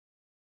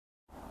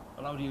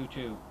Hello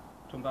YouTube,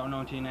 talking about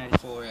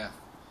 1984 here.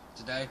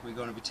 Today we're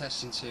going to be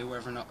testing to see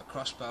whether or not the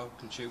Crossbow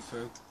can shoot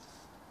through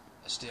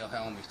a steel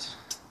helmet.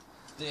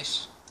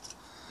 This is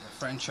a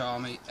French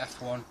Army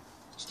F1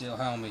 steel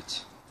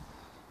helmet,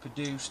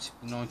 produced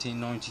in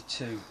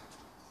 1992.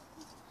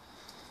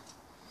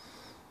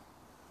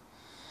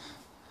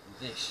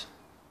 This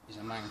is a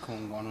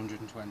Mancung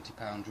 120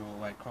 pound draw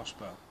weight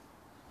crossbow.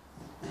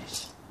 This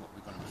is what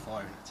we're going to be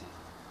firing at it.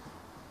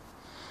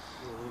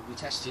 We'll be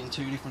testing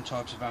two different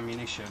types of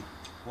ammunition.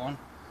 One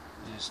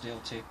is a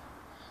steel tip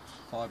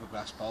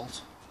fiberglass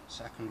bolt.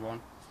 Second one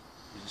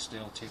is a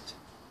steel tipped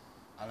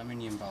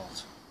aluminium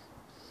bolt.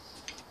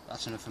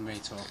 That's enough for me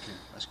talking.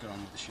 Let's get on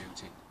with the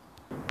shooting.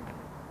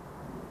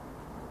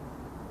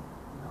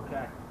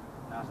 Okay,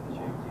 now to the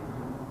shooting.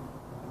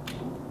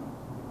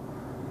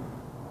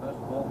 First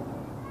of all,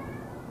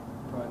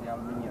 try the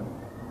aluminium.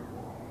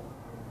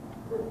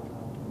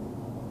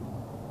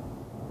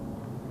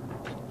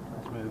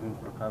 Moving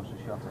for a closer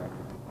shot at it.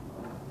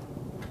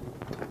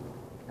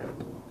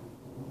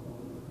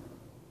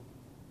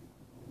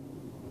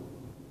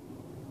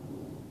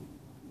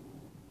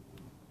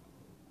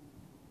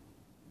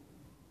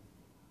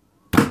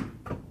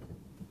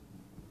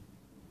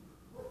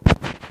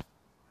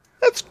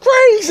 That's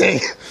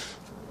crazy!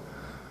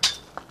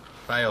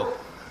 Fail.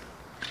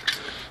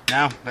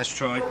 Now let's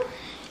try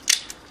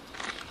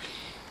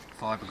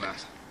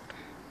fiberglass.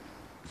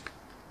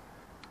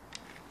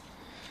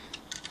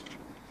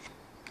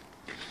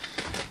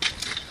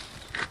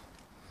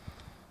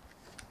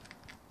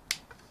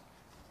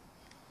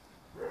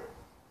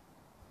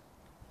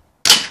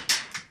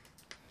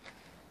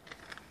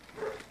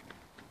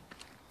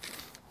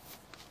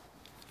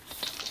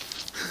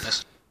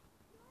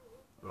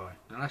 Right,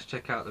 now let's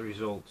check out the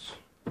results.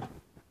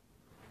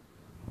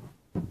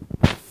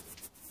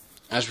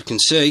 As we can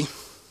see,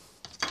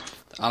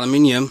 the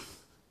aluminium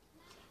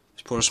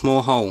has put a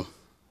small hole,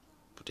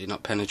 but did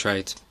not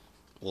penetrate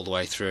all the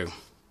way through.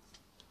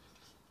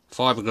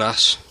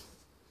 Fiberglass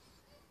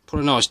put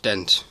a nice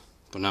dent,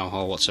 but no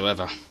hole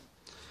whatsoever.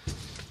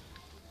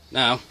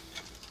 Now,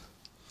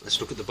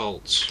 let's look at the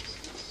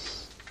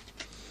bolts.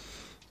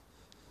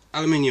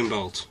 Aluminium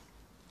bolt.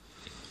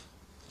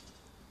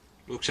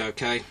 Looks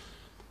okay.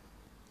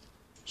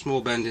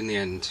 Small bend in the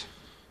end.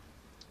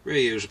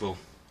 Reusable.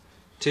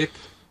 Tip.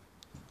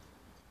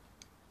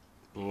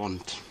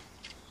 Blunt.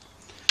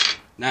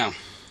 Now,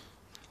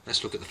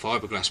 let's look at the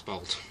fiberglass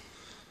bolt.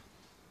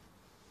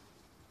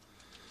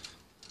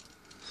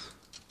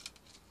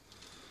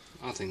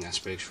 I think that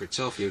speaks for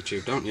itself,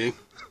 YouTube, don't you?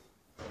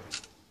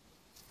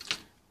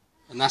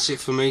 And that's it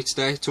for me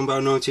today,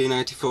 Tumbo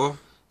 1984.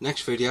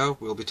 Next video,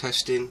 we'll be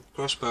testing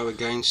crossbow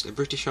against a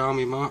British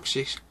Army Mark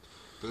 6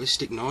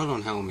 ballistic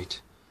nylon helmet.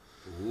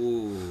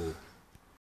 Ooh.